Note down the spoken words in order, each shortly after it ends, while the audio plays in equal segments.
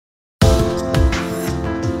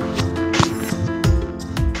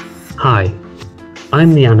Hi,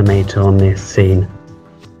 I'm the animator on this scene,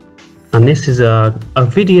 and this is a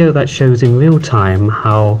video that shows in real time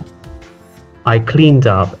how I cleaned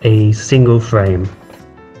up a single frame.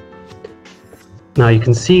 Now you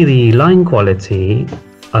can see the line quality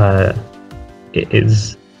it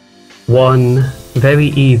is one very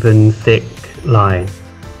even thick line,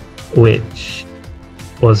 which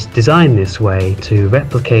was designed this way to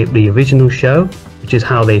replicate the original show, which is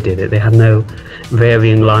how they did it. They had no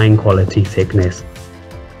varying line quality thickness.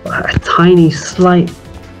 A tiny slight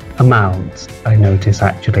amount I noticed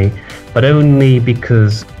actually, but only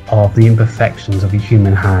because of the imperfections of a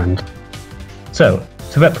human hand. So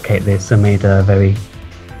to replicate this, I made a very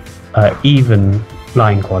even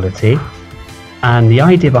line quality, and the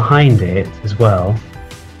idea behind it as well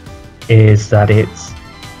is that it's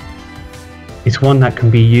one that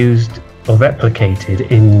can be used or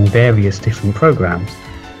replicated in various different programs.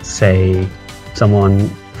 Say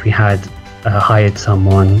if we had hired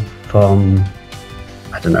someone from,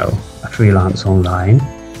 I don't know, a freelance online,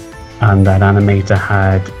 and that animator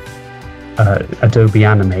had Adobe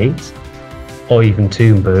Animate or even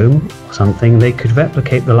Toon Boom or something, they could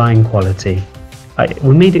replicate the line quality.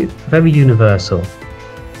 We made it very universal.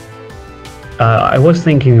 I was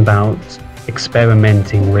thinking about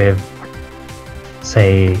experimenting with,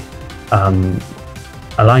 say,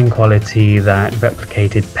 a line quality that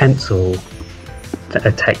replicated pencil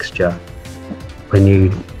texture when you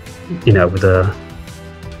know, with the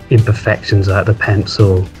imperfections that the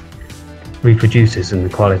pencil reproduces in the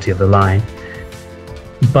quality of the line.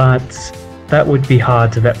 But that would be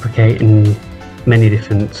hard to replicate in many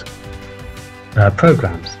different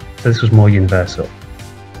programs, so this was more universal.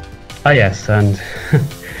 Yes, and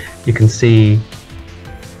you can see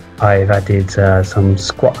I've added some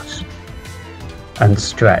squash and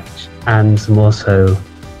stretch and some also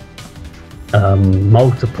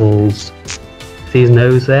multiples. See his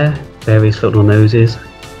nose there? Various little noses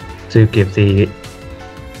to give the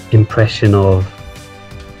impression of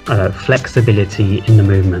flexibility in the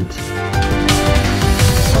movement.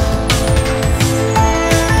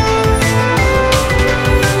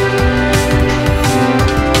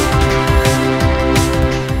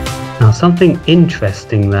 Now, something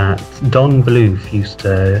interesting that Don Bluth used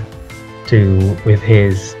to do with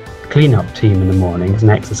his cleanup team in the morning as an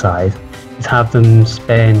exercise is have them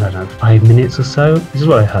spend, I don't know, 5 minutes or so. This is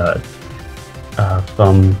what I heard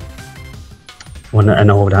from an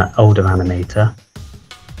older animator.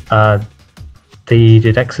 They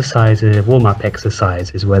did exercises, warm-up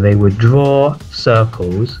exercises, where they would draw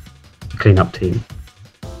circles, the cleanup team,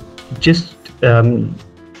 just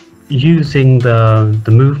using the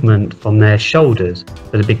movement from their shoulders.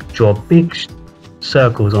 So they draw big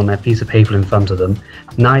circles on their piece of paper in front of them,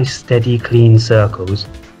 nice, steady, clean circles,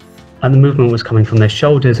 and the movement was coming from their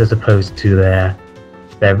shoulders as opposed to their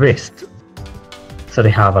wrist. So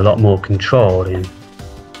they have a lot more control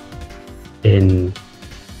in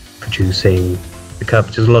producing the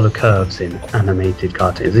curve. There's a lot of curves in animated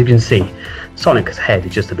cartoons. As you can see, Sonic's head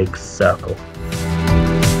is just a big circle.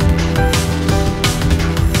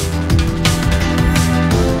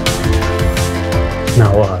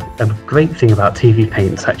 Now, a great thing about TV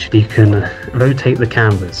Paint is actually you can rotate the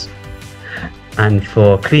canvas, and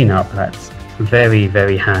for cleanup that's very,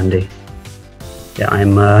 very handy. Yeah,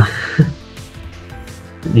 I'm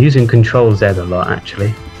using Control Z a lot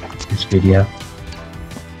actually this video.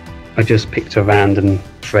 I just picked a random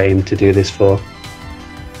frame to do this for,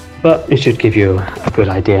 but it should give you a good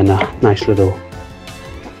idea and a nice little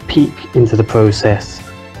peek into the process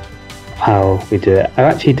of how we do it. I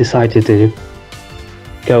actually decided to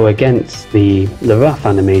go against the rough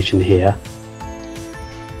animation here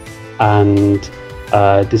and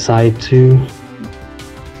decide to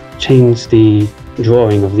change the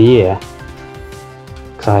drawing of the ear,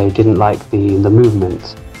 because I didn't like the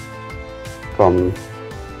movement from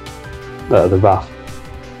the rough.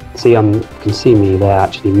 See, you can see me there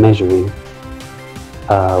actually measuring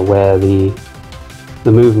where the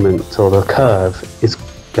movement or the curve is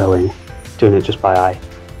going, doing it just by eye.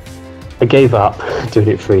 I gave up doing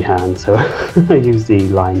it freehand, so I used the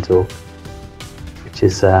line tool, which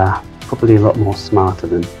is probably a lot more smarter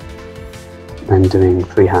than doing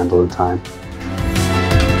freehand all the time.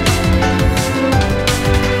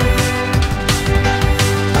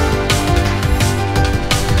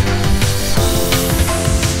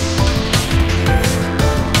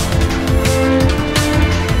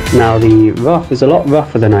 Now the rough is a lot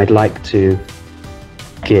rougher than I'd like to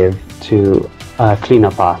give to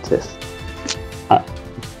cleanup artists.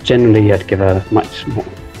 Generally I'd give a much more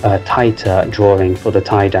tighter drawing for the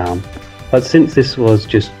tie down, but since this was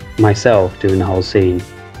just myself doing the whole scene,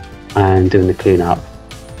 and doing the cleanup,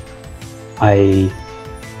 I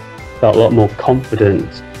felt a lot more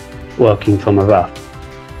confident working from a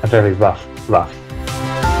very rough.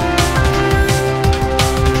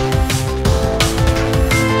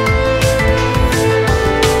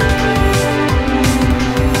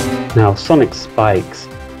 Now, Sonic spikes,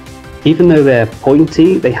 even though they're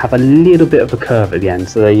pointy, they have a little bit of a curve at the end,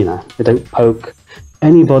 so they don't poke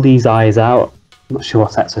anybody's eyes out. I'm not sure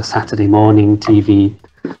if that's a Saturday morning TV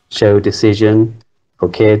show decision for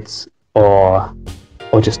kids or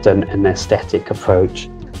just an aesthetic approach.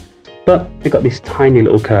 But they've got these tiny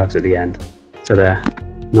little curves at the end, so they're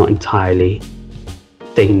not entirely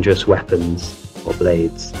dangerous weapons or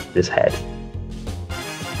blades. This head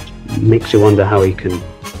makes you wonder how he can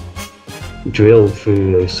drill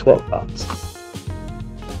through those swap parts.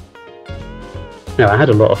 Now, I had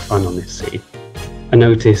a lot of fun on this scene. I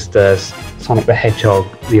noticed Sonic the Hedgehog,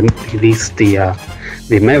 at least the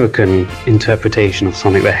American interpretation of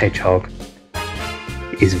Sonic the Hedgehog,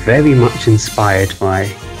 is very much inspired by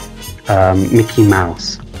Mickey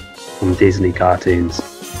Mouse from Disney cartoons.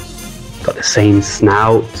 Got the same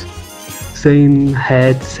snout, same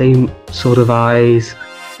head, same sort of eyes.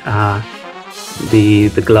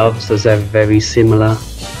 The gloves are very similar.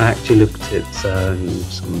 I actually looked at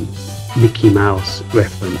some Mickey Mouse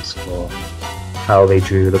reference for how they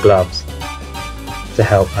drew the gloves to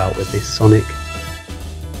help out with this Sonic.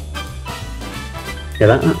 Yeah,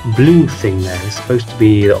 that blue thing there is supposed to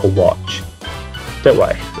be a watch. Don't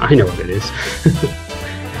worry, I know what it is.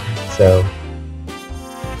 So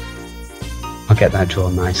I'll get that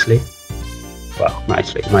drawn nicely. Well,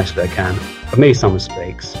 nicely I can. I've made some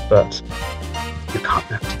mistakes, but you can't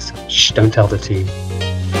notice. Shh, don't tell the team.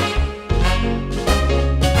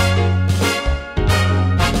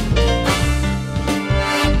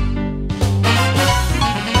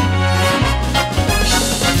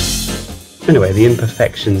 Anyway, the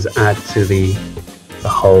imperfections add to the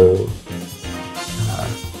whole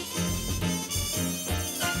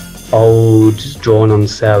old drawn on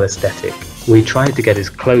cell aesthetic. We tried to get as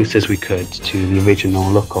close as we could to the original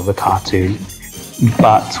look of the cartoon,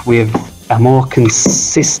 but with a more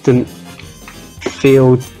consistent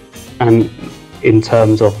feel and in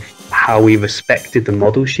terms of how we respected the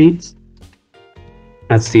model sheets,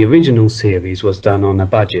 as the original series was done on a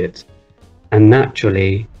budget, and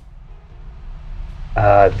naturally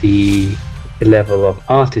the level of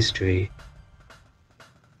artistry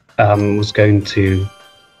was going to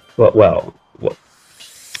well,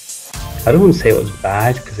 I don't want to say it was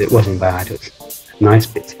bad, because it wasn't bad. It was nice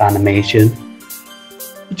bits of animation,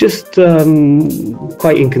 just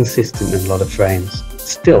quite inconsistent in a lot of frames.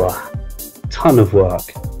 Still a ton of work.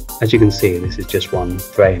 As you can see, this is just one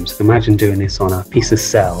frame, so imagine doing this on a piece of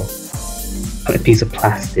cell, a piece of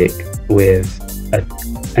plastic with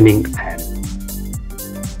an ink pen.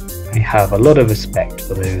 I have a lot of respect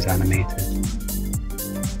for those animators.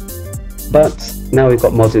 But now we've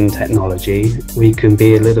got modern technology, we can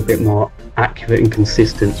be a little bit more accurate and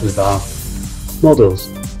consistent with our models.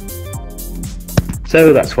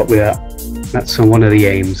 So that's what that's one of the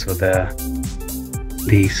aims of the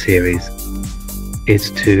series,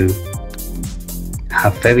 is to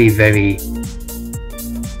have very, very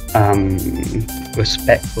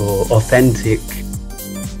respectful, authentic,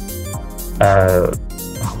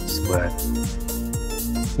 what's the word?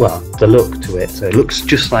 Well, the look to it. So it looks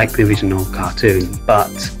just like the original cartoon, but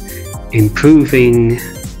improving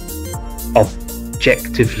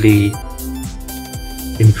objectively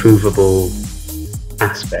improvable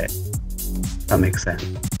aspect. That makes sense.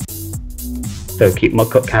 So keep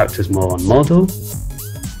characters more on model,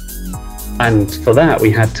 and for that we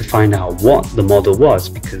had to find out what the model was,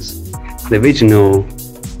 because the original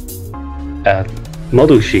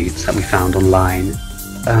model sheets that we found online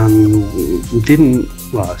didn't,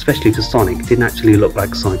 well, especially for Sonic, didn't actually look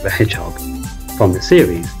like Sonic the Hedgehog from the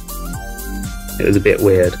series. It was a bit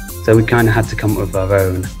weird, so we kind of had to come up with our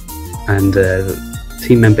own, and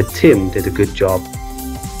team member Tim did a good job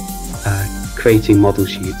creating model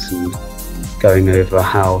sheets and going over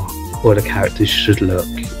how all the characters should look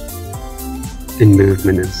in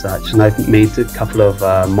movement and such. And I've made a couple of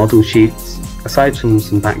model sheets, aside from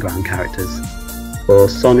some background characters, for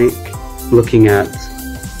Sonic, looking at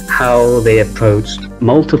how they approached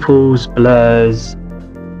multiples, blurs,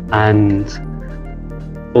 and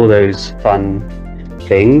all those fun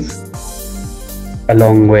things,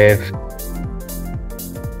 along with,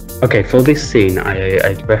 okay, for this scene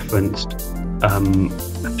I referenced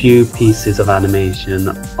a few pieces of animation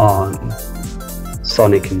on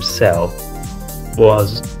Sonic himself.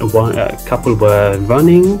 A couple were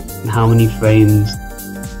running and how many frames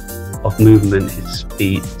of movement his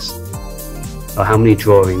feet or how many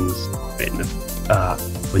drawings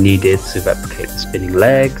were needed to replicate the spinning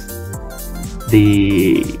legs,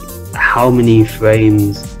 how many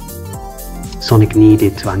frames Sonic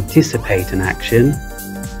needed to anticipate an action,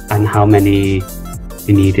 and how many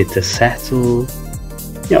he needed to settle,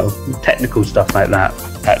 technical stuff like that.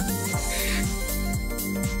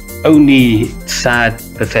 Only sad,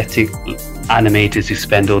 pathetic animators who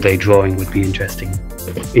spend all day drawing would be interested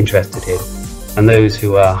in, and those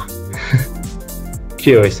who are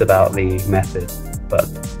curious about the method. But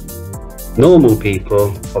normal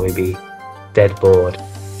people probably be dead bored,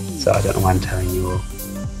 so I don't know why I'm telling you all.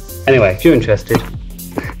 Anyway, if you're interested,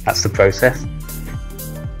 that's the process.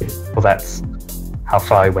 Well, that's how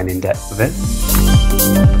far I went in depth with it.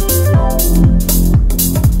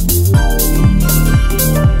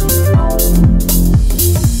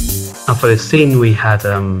 And for the scene we had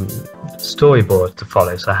storyboard to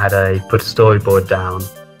follow, so I had put a storyboard down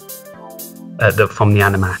from the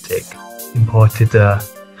animatic, imported the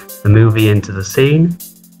movie into the scene,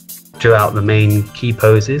 drew out the main key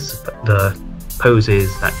poses, the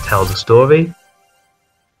poses that tell the story.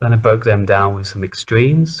 Then I broke them down with some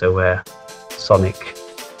extremes, so where Sonic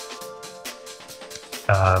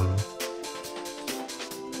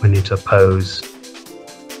went into a pose,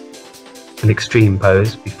 an extreme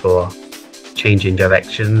pose, before changing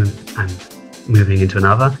direction and moving into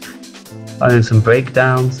another. And then some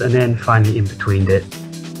breakdowns, and then finally in between it.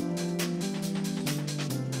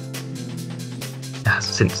 Yeah,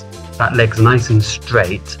 since that leg's nice and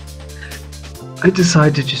straight, I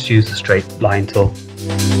decided to just use the straight line tool.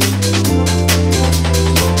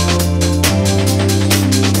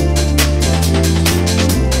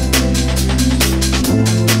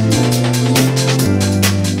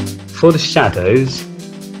 For the shadows,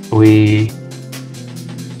 we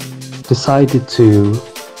decided to,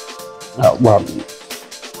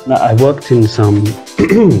 I worked in some,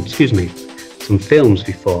 some films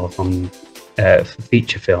before, from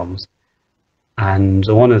feature films, and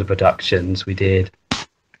one of the productions we did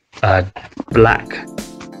black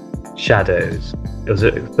shadows. It was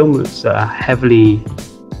a film that's heavily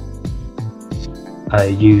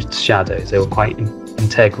used shadows. They were quite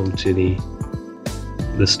integral to the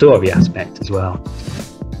story aspect as well.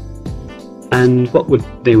 And what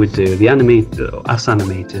they would do, us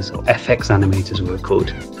animators, or FX animators we were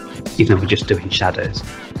called, even if we're just doing shadows,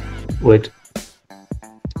 would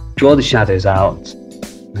draw the shadows out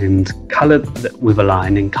and colour with a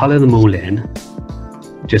line and colour them all in,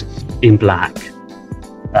 just in black,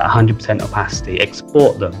 at 100% opacity,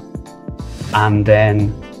 export them, and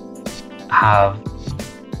then have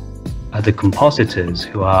the compositors,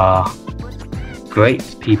 who are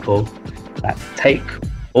great people that take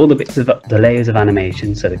all the bits of the layers of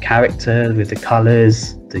animation, so the character with the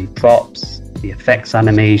colors, the props, the effects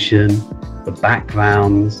animation, the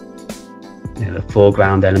backgrounds, the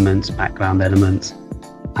foreground elements, background elements,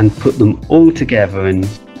 and put them all together in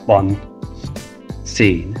one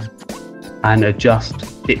scene and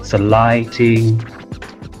adjust bits of lighting,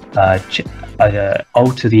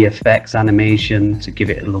 alter the effects animation to give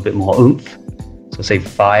it a little bit more oomph. So say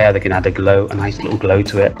fire, they can add a nice little glow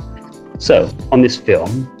to it. So on this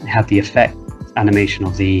film, we had the effect animation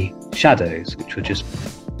of the shadows, which were just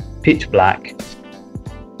pitch black,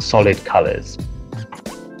 solid colors.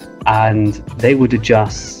 And they would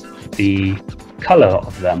adjust the color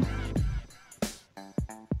of them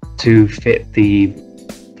to fit the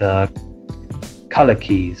color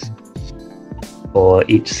keys for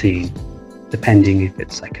each scene, depending if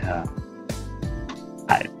it's like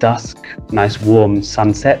at dusk, nice warm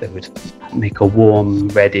sunset, that would make a warm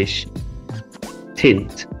reddish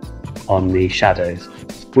tint on the shadows,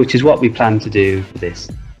 which is what we plan to do for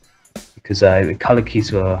this, because the color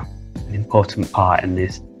keys were an important part in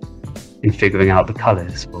this, in figuring out the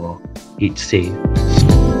colors for each scene.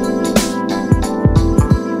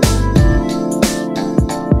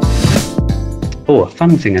 Oh, a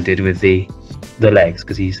fun thing I did with the legs,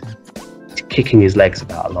 because he's kicking his legs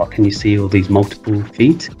about a lot. Can you see all these multiple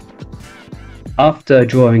feet? After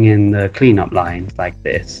drawing in the cleanup lines like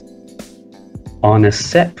this, on a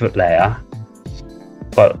separate layer,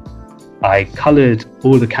 but I coloured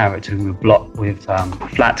all the characters with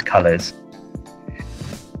flat colours,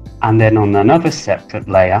 and then on another separate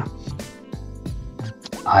layer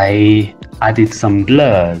I added some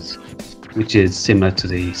blurs, which is similar to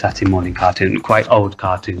the Saturday morning cartoon, quite old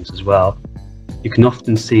cartoons as well. You can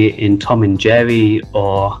often see it in Tom and Jerry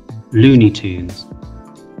or Looney Tunes,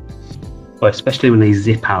 or especially when they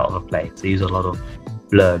zip out of a place, they use a lot of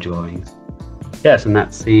blur drawings. Yes, and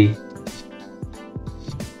that's the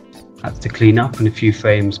clean up, and a few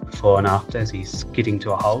frames before and after as he's skidding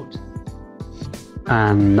to a halt.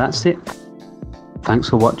 And that's it. Thanks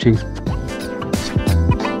for watching.